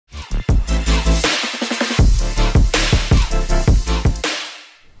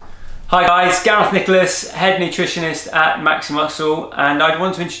Hi guys, Gareth Nicholas, head nutritionist at Maximuscle, and I'd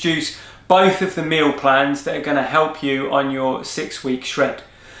want to introduce both of the meal plans that are going to help you on your 6-week shred.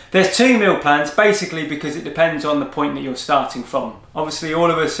 There's 2 meal plans basically because it depends on the point that you're starting from. Obviously all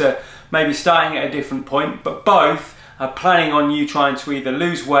of us are maybe starting at a different point, but both are planning on you trying to either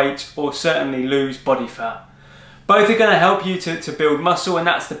lose weight or certainly lose body fat. Both are going to help you to build muscle, and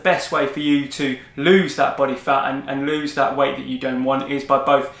that's the best way for you to lose that body fat and lose that weight that you don't want, is by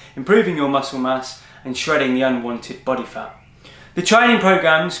both improving your muscle mass and shredding the unwanted body fat. The training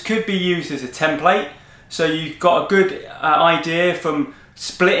programs could be used as a template, so you've got a good idea from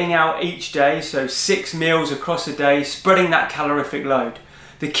splitting out each day, so 6 meals across a day, spreading that calorific load.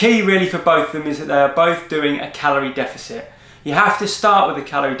 The key really for both of them is that they are both doing a calorie deficit. You have to start with a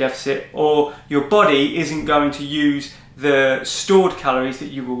calorie deficit or your body isn't going to use the stored calories that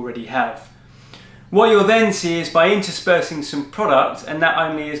you already have. What you'll then see is by interspersing some product, and that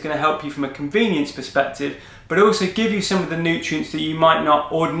only is going to help you from a convenience perspective, but also give you some of the nutrients that you might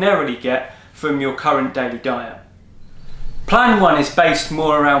not ordinarily get from your current daily diet. Plan 1 is based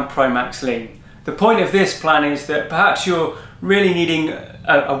more around Pro-Max Lean. The point of this plan is that perhaps you're really needing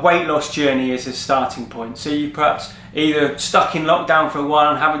a weight loss journey as a starting point. So you perhaps either stuck in lockdown for a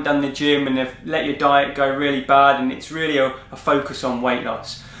while and haven't done the gym and have let your diet go really bad, and it's really a focus on weight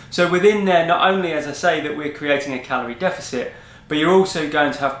loss. So within there, not only, as I say, that we're creating a calorie deficit, but you're also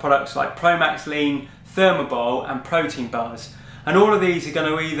going to have products like Pro-Max Lean, Thermobol and protein bars. And all of these are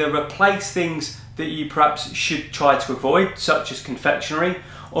going to either replace things that you perhaps should try to avoid, such as confectionery,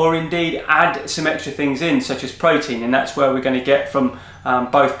 or indeed add some extra things in, such as protein, and that's where we're going to get from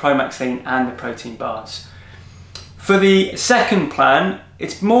both Pro-Max Lean and the protein bars. For the second plan,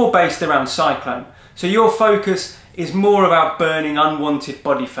 it's more based around cyclone. So your focus is more about burning unwanted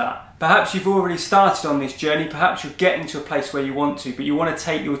body fat. Perhaps you've already started on this journey, perhaps you're getting to a place where you want to, but you want to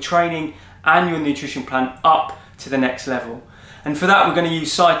take your training and your nutrition plan up to the next level. And for that we're going to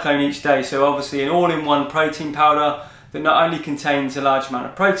use Cyclone each day, so obviously an all-in-one protein powder that not only contains a large amount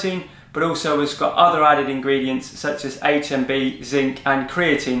of protein, but also has got other added ingredients such as HMB, zinc and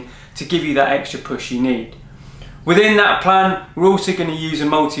creatine to give you that extra push you need. Within that plan, we're also going to use a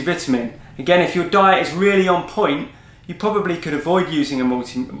multivitamin. Again, if your diet is really on point, you probably could avoid using a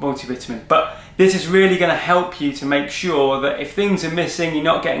multivitamin, but this is really going to help you to make sure that if things are missing, you're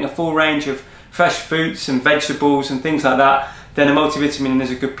not getting a full range of fresh fruits and vegetables and things like that, then a multivitamin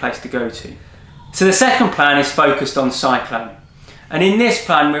is a good place to go to. So the second plan is focused on cyclone. And in this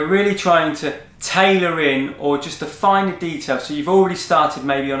plan, we're really trying to tailor in or just define the details. So you've already started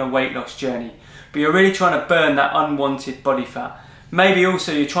maybe on a weight loss journey, but you're really trying to burn that unwanted body fat. Maybe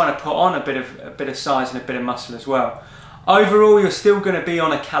also you're trying to put on a bit of size and a bit of muscle as well. Overall, you're still going to be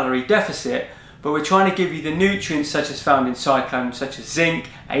on a calorie deficit, but we're trying to give you the nutrients such as found in cyclone, such as zinc,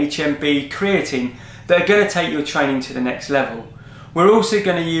 HMB, creatine, that are going to take your training to the next level. We're also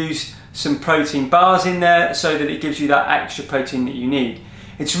going to use some protein bars in there so that it gives you that extra protein that you need.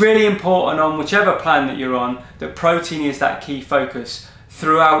 It's really important on whichever plan that you're on that protein is that key focus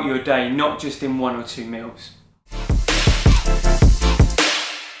throughout your day, not just in 1 or 2 meals.